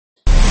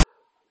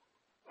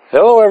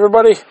Hello,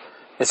 everybody.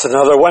 It's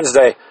another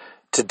Wednesday.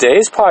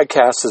 Today's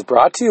podcast is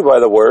brought to you by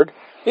the word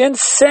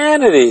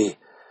insanity.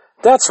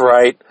 That's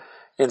right.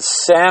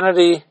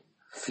 Insanity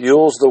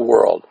fuels the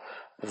world.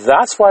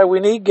 That's why we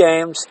need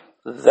games.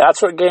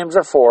 That's what games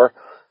are for,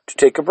 to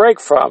take a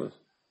break from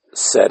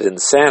said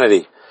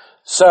insanity.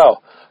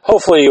 So,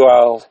 hopefully you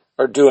all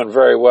are doing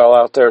very well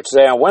out there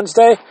today on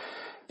Wednesday.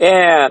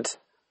 And,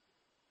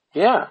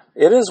 yeah,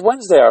 it is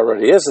Wednesday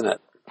already, isn't it?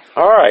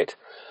 All right.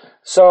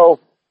 So,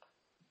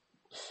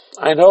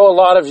 I know a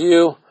lot of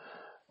you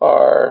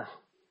are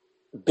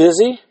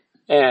busy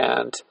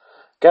and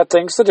got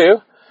things to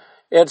do.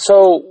 And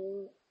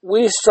so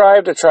we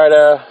strive to try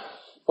to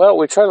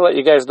let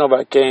you guys know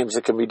about games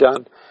that can be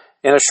done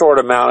in a short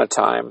amount of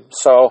time.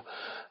 So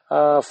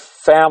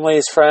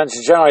families, friends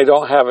generally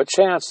don't have a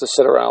chance to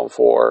sit around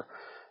for,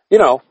 2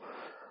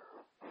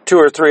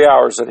 or 3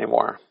 hours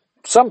anymore.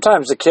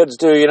 Sometimes the kids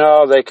do,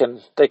 they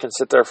can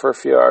sit there for a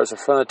few hours in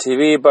front of the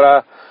TV.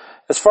 But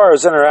as far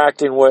as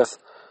interacting with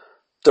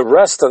the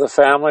rest of the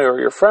family or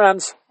your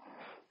friends,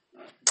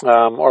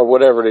 or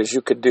whatever it is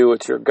you could do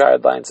with your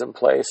guidelines in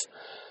place,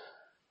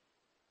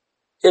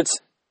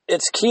 it's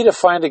key to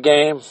find a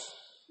game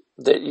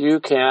that you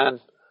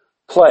can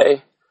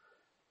play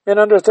in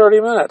under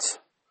 30 minutes.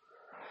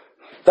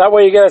 That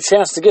way you get a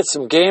chance to get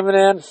some gaming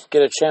in,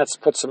 get a chance to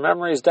put some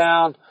memories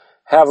down,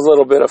 have a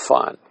little bit of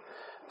fun.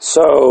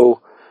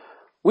 So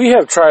we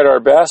have tried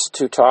our best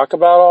to talk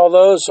about all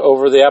those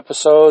over the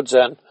episodes,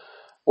 and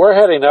we're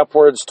heading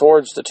upwards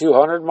towards the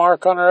 200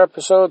 mark on our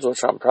episodes,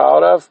 which I'm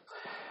proud of.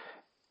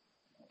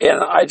 And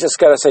I just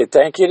got to say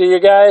thank you to you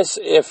guys.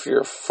 If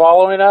you're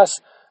following us,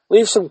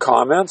 leave some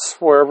comments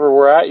wherever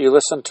we're at. You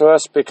listen to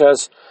us,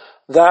 because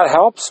that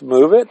helps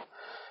move it.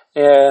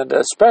 And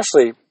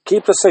especially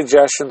keep the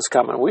suggestions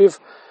coming. We've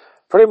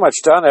pretty much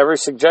done every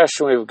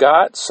suggestion we've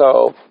got.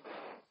 So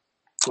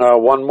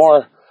one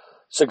more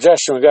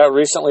suggestion we got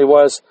recently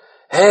was,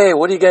 hey,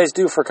 what do you guys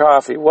do for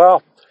coffee?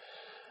 Well,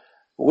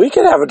 we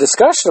could have a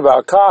discussion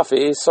about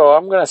coffee, so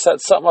I'm going to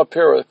set something up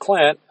here with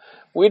Clint.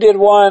 We did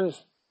one,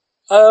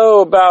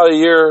 about a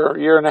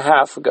year and a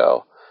half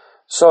ago.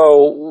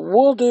 So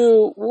we'll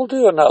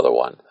do another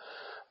one.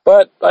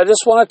 But I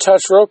just want to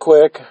touch real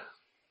quick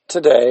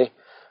today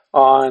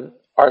on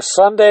our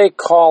Sunday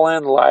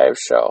call-in live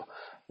show.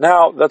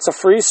 Now, that's a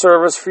free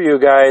service for you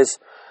guys.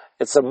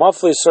 It's a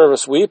monthly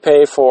service we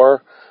pay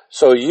for,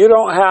 so you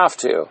don't have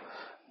to.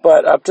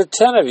 But up to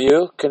 10 of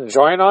you can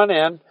join on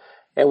in,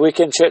 and we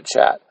can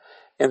chit-chat.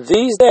 In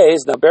these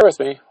days, now bear with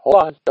me, hold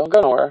on, don't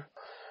go nowhere.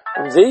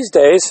 In these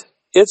days,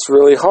 it's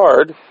really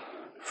hard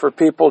for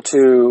people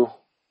to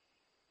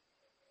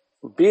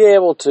be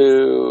able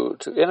to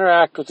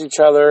interact with each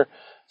other,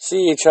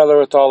 see each other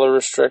with all the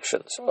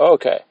restrictions.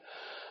 Okay,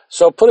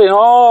 so putting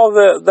all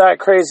that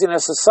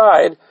craziness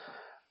aside,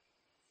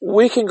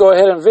 we can go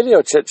ahead and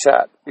video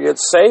chit-chat.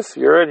 It's safe,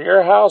 you're in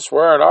your house,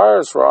 we're in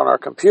ours, we're on our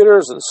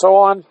computers, and so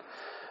on.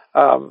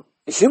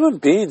 Human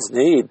beings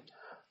need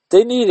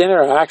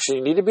interaction.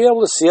 You need to be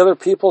able to see other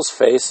people's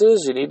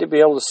faces. You need to be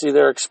able to see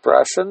their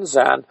expressions.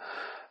 And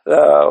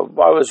I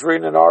was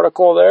reading an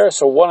article there.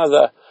 So one of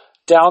the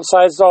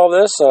downsides to all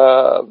this,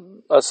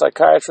 a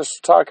psychiatrist was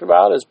talking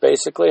about, is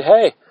basically,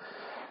 hey,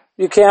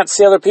 you can't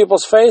see other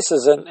people's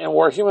faces, and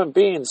we're human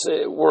beings.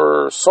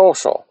 We're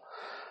social.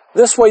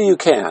 This way you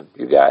can,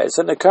 you guys,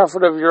 in the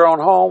comfort of your own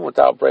home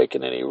without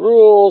breaking any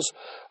rules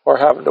or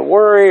having to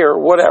worry or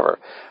whatever.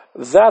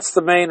 That's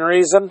the main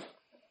reason.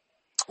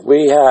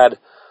 We had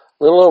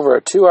a little over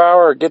a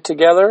 2-hour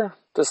get-together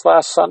this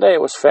last Sunday.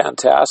 It was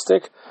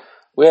fantastic.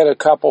 We had a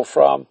couple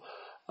from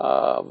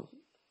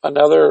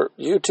another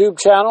YouTube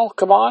channel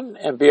come on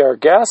and be our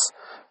guests.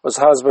 It was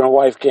a husband and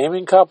wife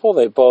gaming couple.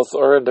 They both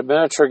are into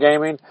miniature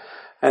gaming,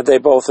 and they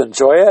both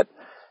enjoy it.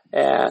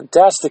 And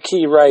that's the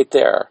key right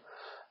there.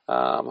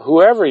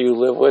 Whoever you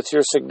live with,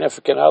 your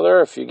significant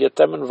other, if you get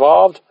them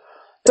involved,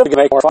 it's going to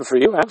make it more fun for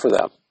you and for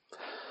them.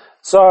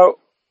 So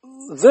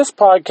this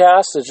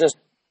podcast is just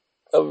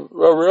a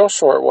real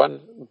short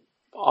one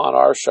on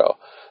our show.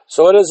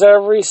 So it is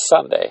every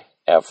Sunday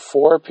at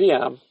 4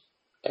 p.m.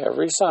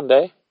 Every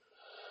Sunday.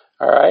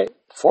 All right,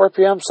 4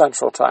 p.m.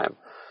 Central Time,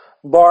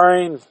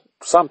 barring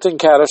something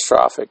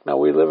catastrophic. Now,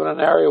 we live in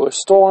an area with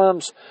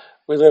storms.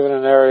 We live in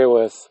an area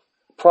with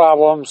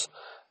problems.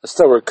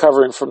 Still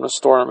recovering from the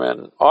storm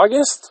in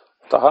August,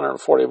 the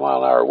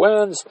 140-mile-an-hour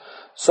winds.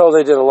 So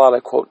they did a lot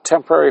of, quote,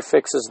 temporary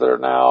fixes that are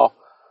now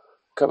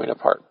coming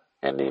apart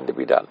and need to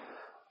be done.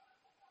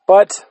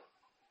 But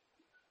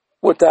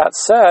with that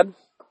said,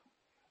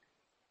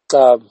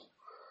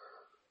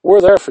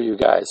 we're there for you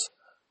guys.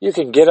 You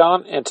can get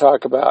on and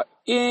talk about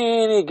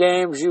any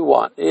games you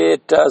want.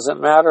 It doesn't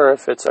matter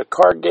if it's a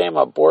card game,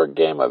 a board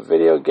game, a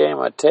video game,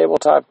 a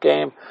tabletop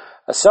game,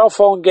 a cell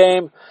phone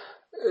game.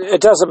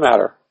 It doesn't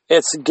matter.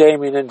 It's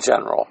gaming in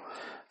general.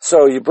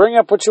 So you bring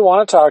up what you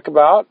want to talk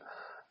about,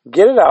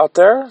 get it out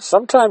there.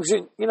 Sometimes,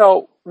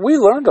 we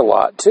learned a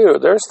lot, too.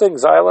 There's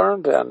things I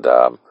learned, and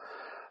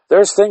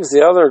there's things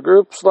the other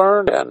groups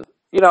learned, and,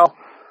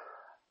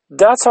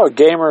 that's how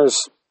gamers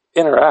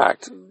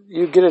interact.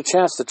 You get a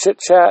chance to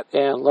chit-chat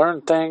and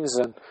learn things,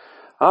 and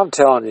I'm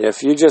telling you,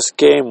 if you just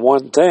game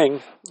one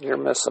thing, you're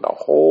missing a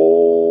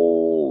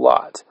whole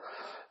lot.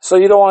 So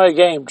you don't want to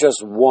game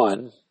just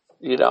one,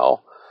 game.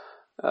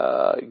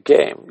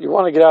 You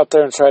want to get out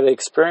there and try to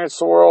experience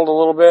the world a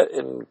little bit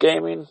in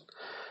gaming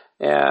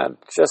and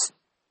just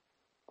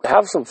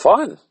have some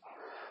fun.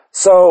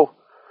 So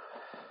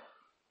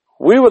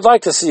we would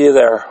like to see you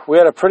there. We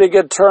had a pretty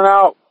good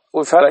turnout.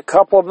 We've had a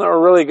couple of them that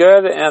were really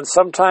good, and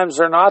sometimes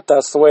they're not.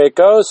 That's the way it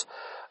goes.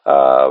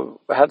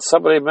 Had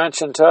somebody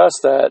mention to us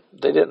that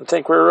they didn't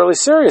think we were really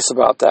serious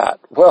about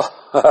that. Well,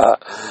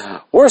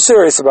 we're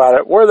serious about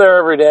it. We're there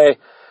every day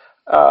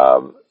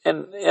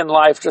in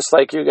life, just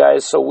like you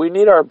guys. So we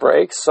need our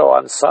breaks. So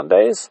on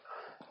Sundays,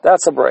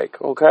 that's a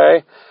break,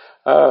 okay?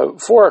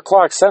 4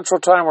 o'clock Central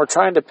Time, we're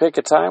trying to pick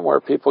a time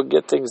where people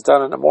get things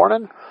done in the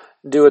morning,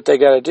 do what they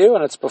got to do,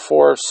 and it's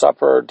before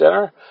supper or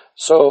dinner.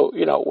 So,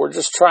 we're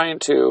just trying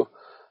to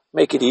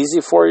make it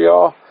easy for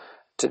y'all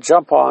to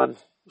jump on,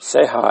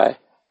 say hi,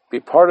 be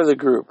part of the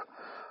group,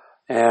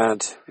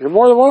 and you're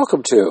more than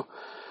welcome to.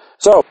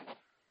 So,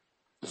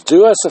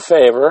 do us a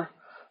favor,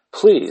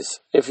 please.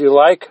 If you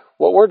like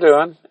what we're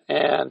doing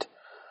and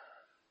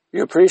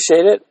you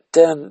appreciate it,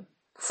 then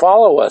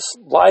follow us,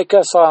 like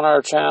us on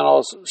our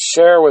channels,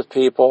 share with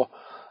people,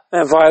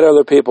 invite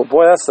other people.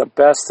 Boy, that's the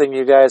best thing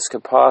you guys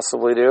could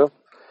possibly do,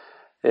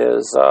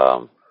 is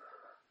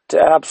to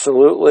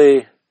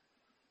absolutely,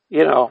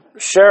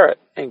 share it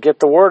and get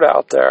the word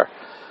out there.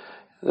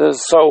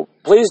 So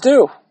please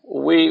do.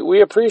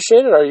 We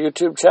appreciate it. Our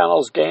YouTube channel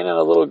is gaining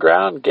a little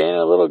ground.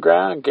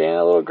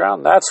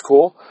 That's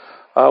cool.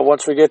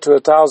 Once we get to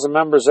 1,000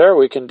 members there,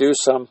 we can do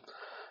some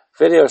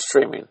video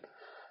streaming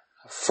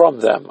from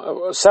them.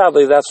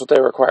 Sadly, that's what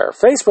they require.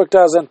 Facebook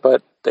doesn't,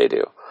 but they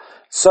do.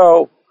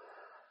 So,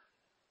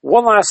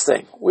 one last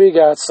thing. We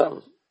got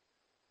some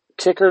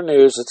kicker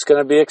news that's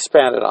going to be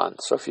expanded on.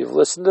 So if you've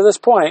listened to this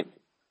point,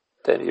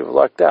 then you've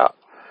lucked out.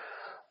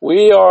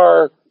 We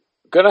are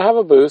going to have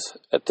a booth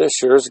at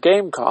this year's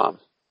GameCon.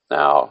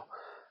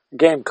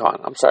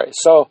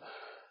 So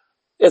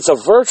it's a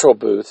virtual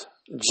booth.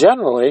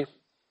 Generally,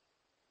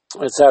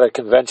 it's at a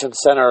convention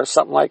center or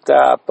something like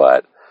that,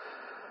 but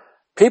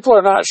people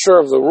are not sure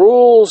of the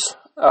rules,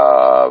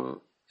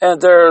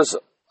 and there's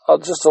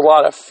just a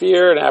lot of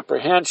fear and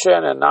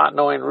apprehension and not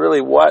knowing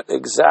really what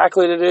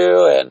exactly to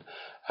do and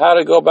how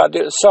to go about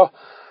doing it. So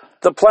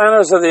the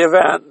planners of the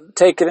event,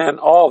 taking in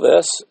all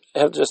this,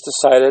 have just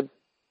decided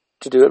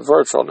to do it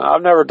virtual. Now,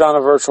 I've never done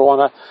a virtual one.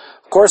 Of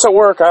course, at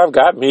work, I've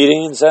got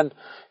meetings, and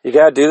you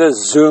got to do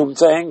this Zoom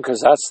thing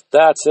because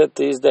that's it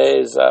these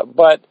days.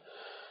 But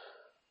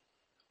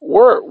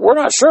we're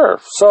not sure.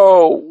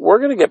 So we're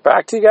going to get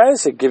back to you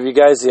guys and give you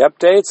guys the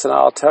updates, and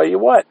I'll tell you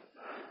what.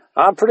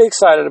 I'm pretty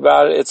excited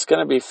about it. It's going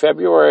to be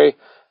February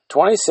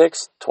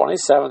 26th,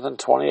 27th, and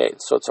 28th.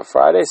 So it's a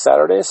Friday,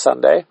 Saturday,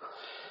 Sunday.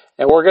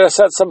 And we're going to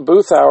set some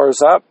booth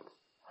hours up.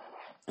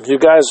 You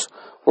guys,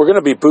 we're going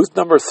to be booth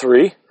number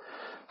 3.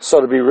 So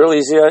it'll be real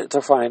easy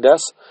to find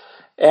us.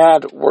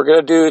 And we're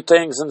going to do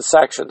things in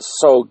sections.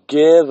 So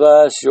give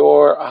us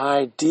your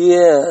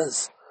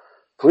ideas,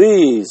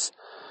 please.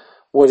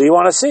 What do you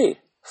want to see?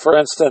 For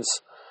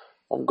instance,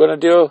 I'm going to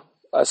do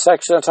a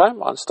section at a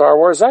time on Star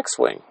Wars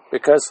X-Wing,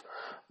 because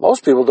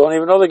most people don't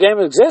even know the game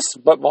exists,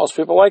 but most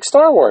people like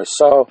Star Wars.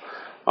 So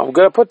I'm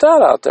going to put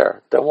that out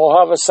there. Then we'll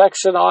have a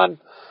section on,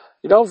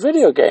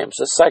 video games,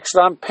 a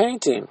section on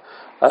painting,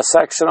 a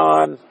section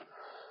on,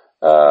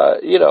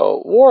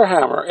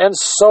 Warhammer, and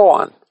so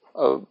on.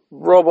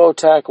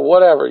 Robotech,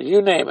 whatever,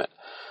 you name it.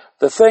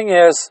 The thing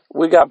is,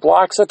 we got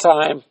blocks of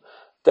time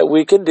that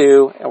we can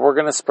do, and we're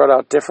going to spread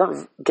out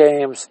different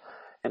games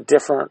and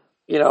different,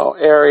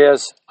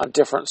 areas on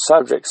different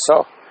subjects.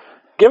 So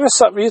give us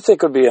something you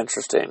think would be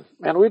interesting,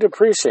 and we'd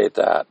appreciate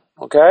that,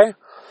 okay?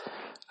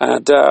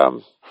 And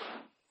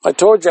I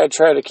told you I'd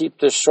try to keep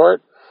this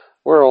short.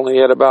 We're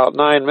only at about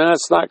 9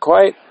 minutes, not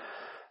quite.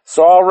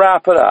 So I'll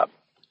wrap it up.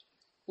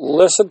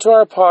 Listen to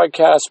our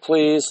podcast,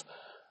 please.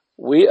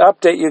 We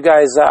update you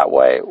guys that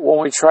way.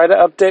 When we try to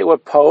update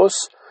with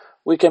posts,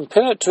 we can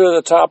pin it to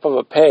the top of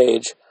a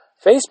page.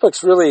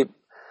 Facebook's really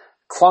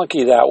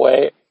clunky that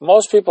way.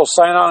 Most people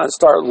sign on and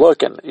start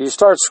looking. You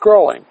start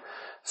scrolling.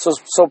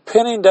 So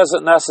pinning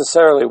doesn't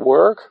necessarily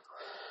work.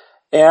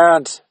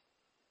 And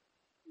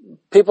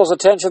people's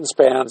attention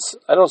spans,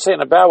 I don't say it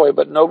in a bad way,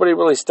 but nobody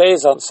really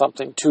stays on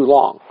something too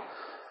long.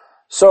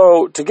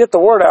 So to get the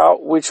word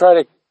out, we try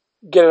to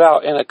get it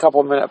out in a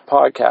couple-minute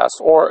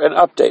podcast or an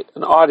update,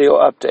 an audio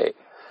update.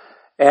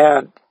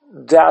 And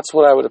that's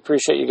what I would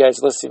appreciate you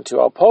guys listening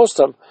to. I'll post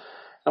them.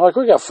 I'm like,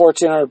 we got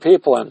 1,400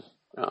 people and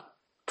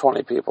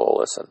 20 people will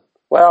listen.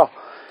 Well,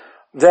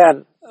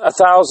 then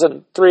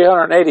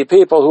 1,380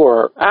 people who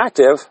are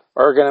active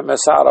are going to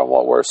miss out on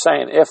what we're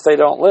saying if they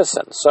don't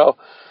listen. So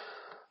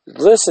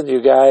listen,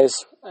 you guys,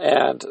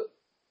 and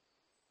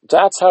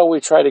that's how we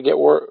try to get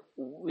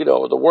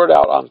the word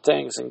out on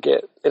things and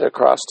get it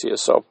across to you.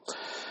 So,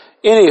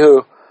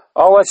 anywho,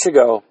 I'll let you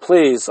go.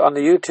 Please, on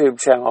the YouTube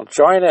channel,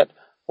 join it,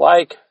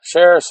 like,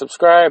 share,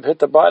 subscribe, hit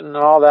the button,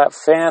 and all that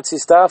fancy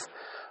stuff.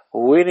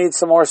 We need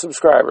some more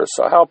subscribers,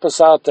 so help us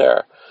out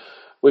there.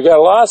 We got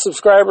a lot of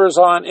subscribers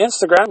on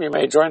Instagram. You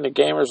may join the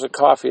Gamers with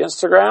Coffee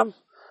Instagram.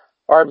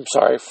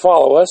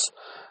 Follow us.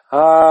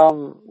 I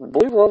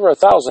believe we're over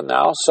 1,000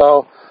 now,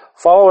 so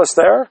follow us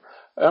there.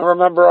 And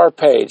remember our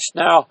page.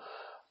 Now,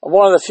 I'm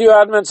one of the few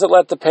admins that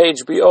let the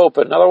page be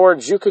open. In other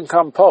words, you can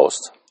come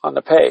post on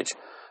the page.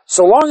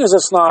 So long as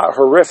it's not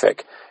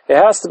horrific. It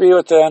has to be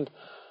within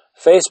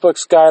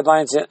Facebook's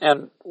guidelines,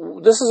 and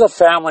this is a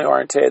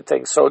family-oriented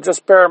thing. So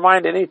just bear in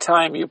mind,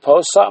 anytime you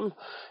post something,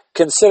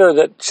 consider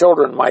that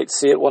children might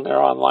see it when they're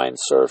online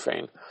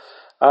surfing.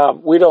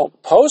 We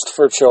don't post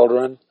for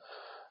children.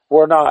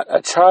 We're not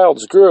a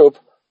child's group,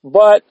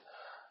 but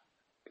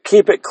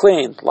keep it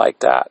clean like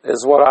that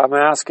is what I'm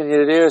asking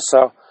you to do.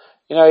 So,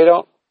 you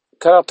don't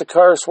cut out the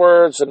curse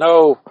words and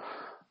no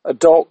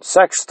adult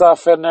sex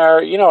stuff in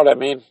there. You know what I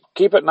mean.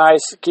 Keep it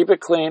nice, keep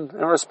it clean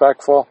and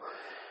respectful,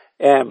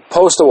 and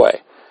post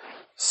away.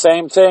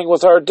 Same thing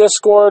with our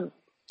Discord.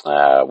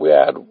 We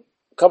had a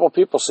couple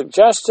people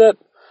suggest it.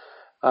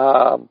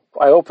 I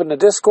opened the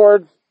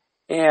Discord,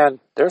 and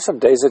there's some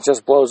days it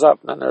just blows up,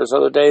 and then there's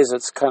other days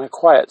it's kind of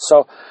quiet.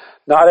 So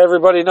not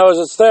everybody knows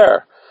it's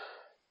there.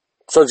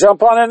 So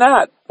jump on in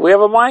that. We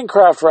have a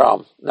Minecraft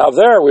realm. Now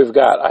there we've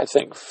got, I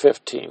think,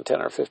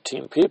 10 or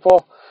 15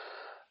 people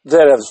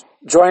that have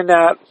joined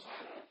that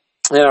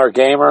in our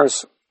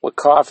Gamers with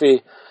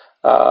Coffee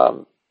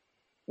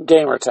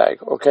gamer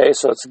tag. Okay,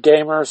 so it's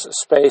Gamers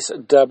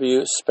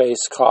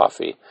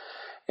 _W_Coffee.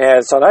 And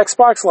it's on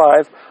Xbox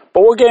Live,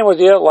 but we'll game with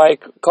you.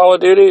 Like Call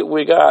of Duty,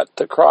 we got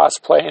the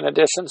cross-playing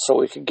edition, so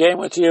we can game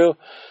with you.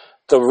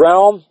 The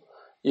Realm,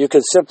 you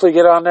can simply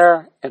get on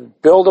there and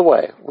build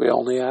away. We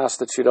only ask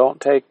that you don't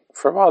take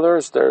from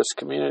others. There's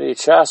community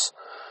chess,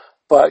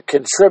 but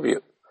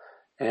contribute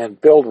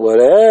and build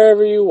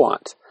whatever you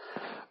want.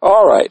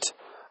 All right,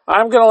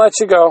 I'm going to let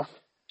you go.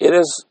 It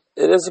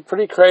is a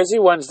pretty crazy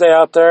Wednesday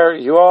out there.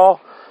 You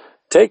all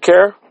take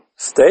care,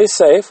 stay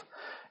safe,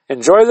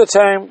 enjoy the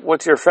time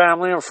with your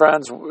family and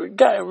friends.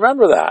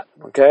 Remember that,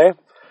 okay?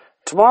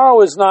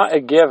 Tomorrow is not a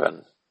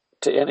given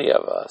to any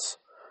of us.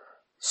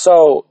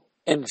 So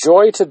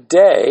enjoy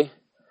today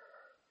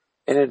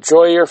and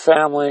enjoy your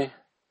family,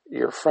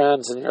 your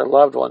friends, and your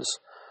loved ones,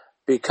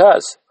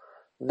 because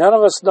none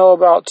of us know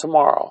about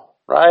tomorrow,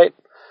 right?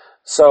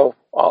 So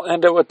I'll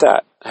end it with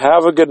that.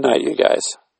 Have a good night, you guys.